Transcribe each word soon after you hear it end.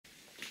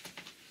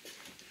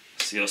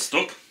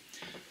Sziasztok!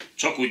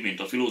 Csak úgy, mint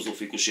a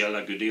filozófikus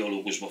jellegű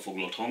dialógusba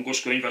foglalt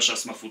hangos könyves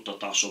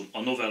eszmefuttatásom,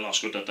 a novellás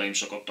köteteim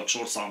se kaptak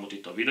sorszámot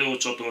itt a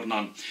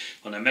videócsatornán,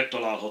 hanem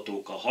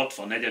megtalálhatók a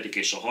 64.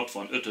 és a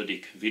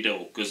 65.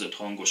 videók között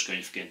hangos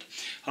könyvként.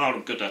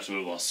 3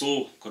 kötetről van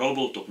szó,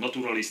 Krabótok,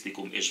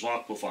 Naturalisztikum és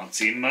Vágpofán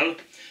címmel,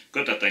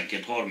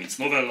 kötetenként 30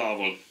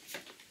 novellával.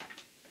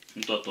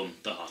 Mutatom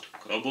tehát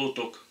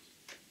Krabótok,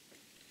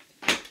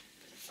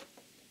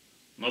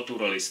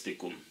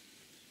 Naturalisztikum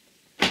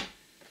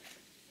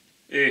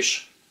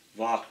és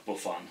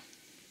Vágpofán.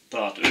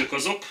 Tehát ők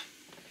azok.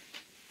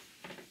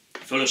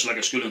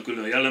 Fölösleges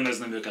külön-külön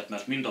jellemeznem őket,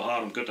 mert mind a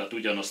 3 kötet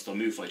ugyanazt a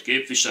műfajt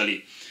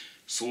képviseli,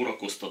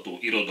 szórakoztató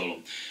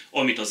irodalom.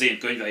 Amit az én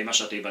könyveim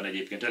esetében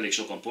egyébként elég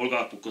sokan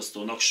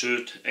polgárpukkasztónak,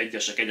 sőt,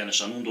 egyesek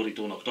egyenesen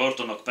undorítónak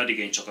tartanak, pedig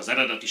én csak az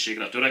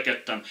eredetiségre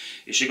törekedtem,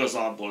 és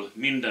igazából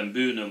minden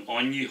bűnöm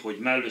annyi, hogy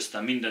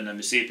mellőztem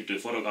mindennemű szépítő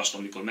faragást,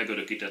 amikor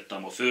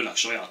megörökítettem a főleg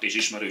saját és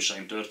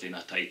ismerőseim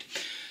történeteit.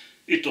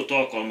 Itt-ott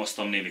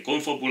alkalmaztam némi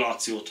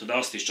konfabulációt, de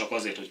azt is csak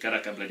azért, hogy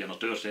kerekebb legyen a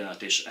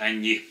történet, és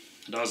ennyi.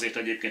 De azért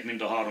egyébként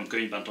mind a 3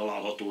 könyvben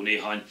található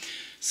néhány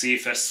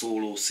széfes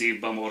szóló, szép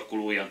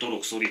bemarkoló, ilyen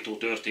torokszorító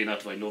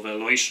történet vagy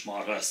novella is,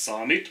 már ez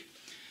számít.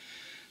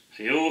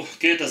 Jó,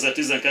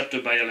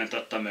 2012-ben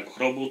jelentettem meg a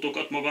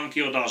Krabótokat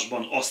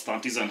magánkiadásban, aztán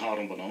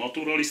 13-ban a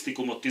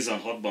Naturalisztikumot,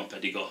 16-ban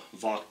pedig a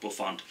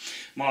Vágpofánt.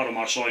 Mára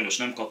már sajnos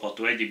nem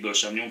kapható egyikből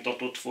sem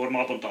nyomtatott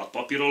formában, tehát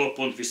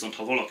papíralapon, viszont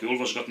ha valaki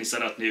olvasgatni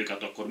szeretné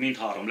őket, akkor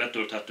mindhárom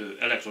letölthető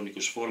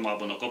elektronikus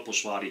formában a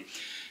kaposvári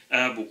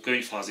e-book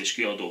könyvház és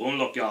kiadó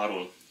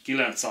honlapjáról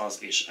 900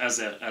 és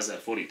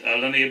 1000 forint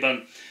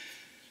ellenében.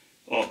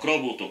 A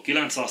Krabótok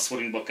 900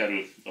 forintba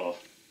kerül, a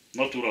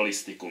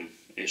Naturalisztikum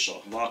és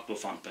a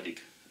Vágpofán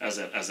pedig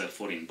 1000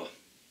 forintba.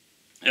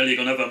 Elég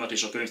a nevemet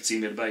és a könyv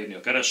címét beírni a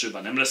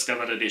keresőben, nem lesz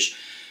keveredés,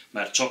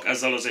 mert csak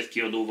ezzel az egy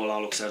kiadóval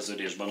állok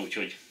szerződésben,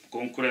 úgyhogy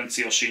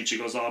konkurencia sincs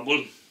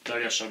igazából,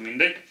 teljesen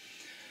mindegy.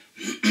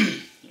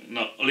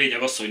 Na, a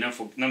lényeg az, hogy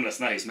nem lesz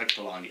nehéz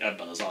megtalálni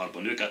ebben az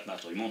árban őket,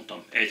 mert, ahogy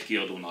mondtam, egy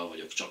kiadónál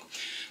vagyok csak.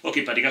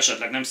 Aki pedig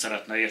esetleg nem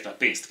szeretne érte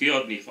pénzt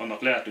kiadni,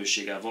 annak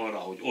lehetősége van rá,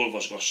 hogy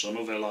olvasgassa a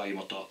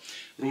novelláimat a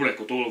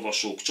Rulekot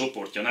olvasók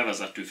csoportja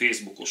nevezetű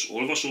Facebookos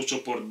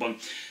olvasócsoportban,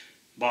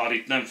 bár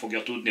itt nem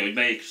fogja tudni, hogy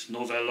melyik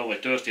novella vagy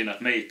történet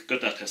melyik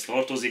kötethez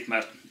tartozik,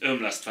 mert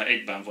ömlesztve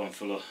egyben van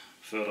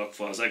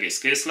fölrakva az egész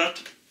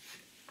készlet.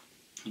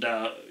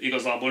 De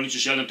igazából nincs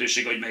is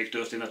jelentősége, hogy melyik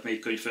történet melyik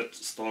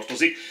könyvhez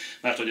tartozik,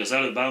 mert hogy az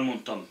előbb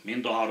elmondtam,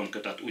 mind a 3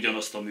 kötet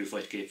ugyanazt a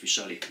műfajt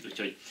képviseli.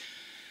 Úgyhogy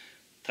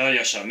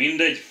teljesen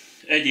mindegy.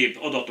 Egyéb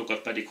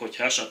adatokat pedig,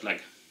 hogyha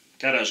esetleg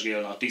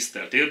keresgélne a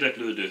tisztelt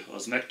érdeklődő,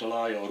 az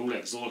megtalálja a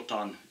Rulek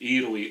Zoltán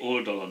írói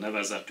oldala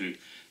nevezetű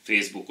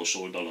Facebookos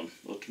oldalon.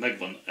 Ott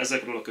megvan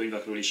ezekről a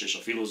könyvekről is, és a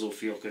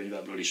filozófia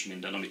könyvekről is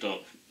minden, amit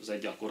az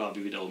egyik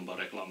korábbi videómban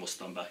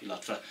reklámoztam be,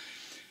 illetve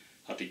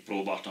hát így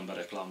próbáltam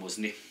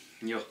bereklámozni.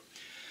 Ja.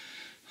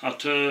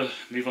 Hát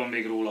mi van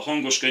még róla?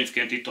 Hangos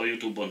könyvként itt a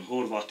Youtube-on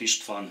Horváth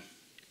István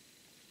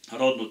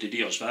Radnóti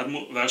díjas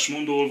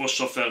versmondó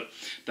olvassa fel,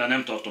 de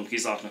nem tartom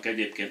kizártnak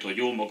egyébként, hogy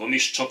jó magam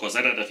is csak az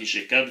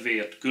eredetiség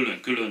kedvéért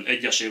külön-külön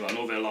egyesével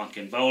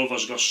novellánként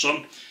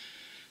beolvasgassam,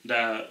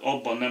 de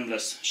abban nem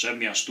lesz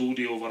semmilyen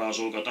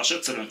stúdióvarázsolgatás,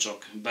 egyszerűen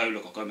csak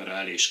beülök a kamera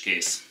elé és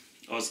kész.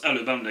 Az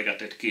előbb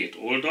emlegetett 2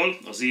 oldal,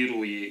 az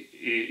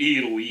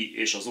írói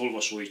és az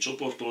olvasói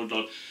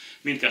csoportoldal,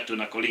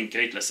 mindkettőnek a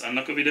linkje itt lesz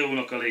ennek a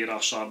videónak a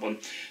leírásában,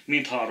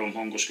 mindhárom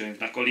hangos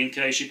könyvnek a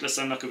linkje is itt lesz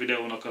ennek a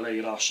videónak a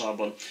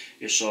leírásában,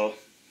 és a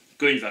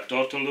könyvek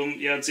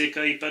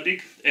tartalomjegyzékei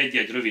pedig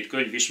egy-egy rövid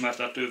könyv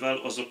ismertetővel,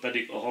 azok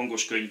pedig a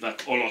hangos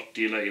könyvek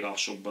alatti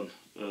leírásokban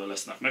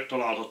lesznek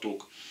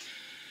megtalálhatók.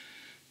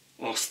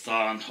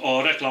 Aztán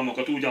a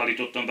reklámokat úgy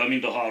állítottam be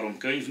mind a 3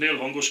 könyvnél,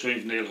 hangos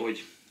könyvnél,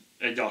 hogy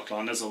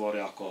egyáltalán ne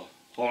zavarják a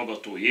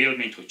hallgatói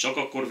élményt, hogy csak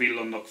akkor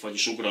villannak,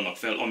 vagyis ugranak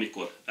fel,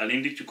 amikor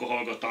elindítjuk a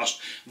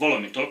hallgatást,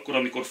 valamint akkor,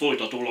 amikor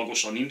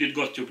folytatólagosan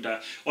indítgatjuk, de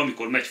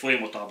amikor megy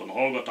folyamatában a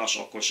hallgatás,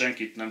 akkor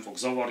senkit nem fog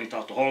zavarni,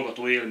 tehát a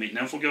hallgató élményt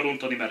nem fogja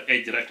rontani, mert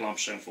egy reklám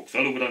sem fog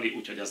felugrani,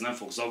 úgyhogy ez nem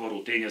fog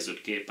zavaró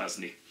tényezőt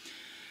képezni.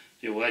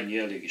 Jó, ennyi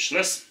elég is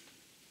lesz.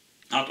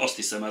 Hát azt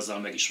hiszem, ezzel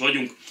meg is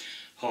vagyunk.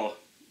 Ha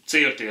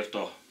célt ért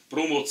a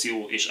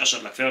promóció, és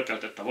esetleg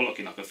felkeltette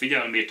valakinek a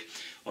figyelmét,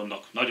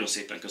 annak nagyon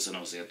szépen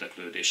köszönöm az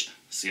érdeklődést.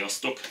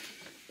 Sziasztok!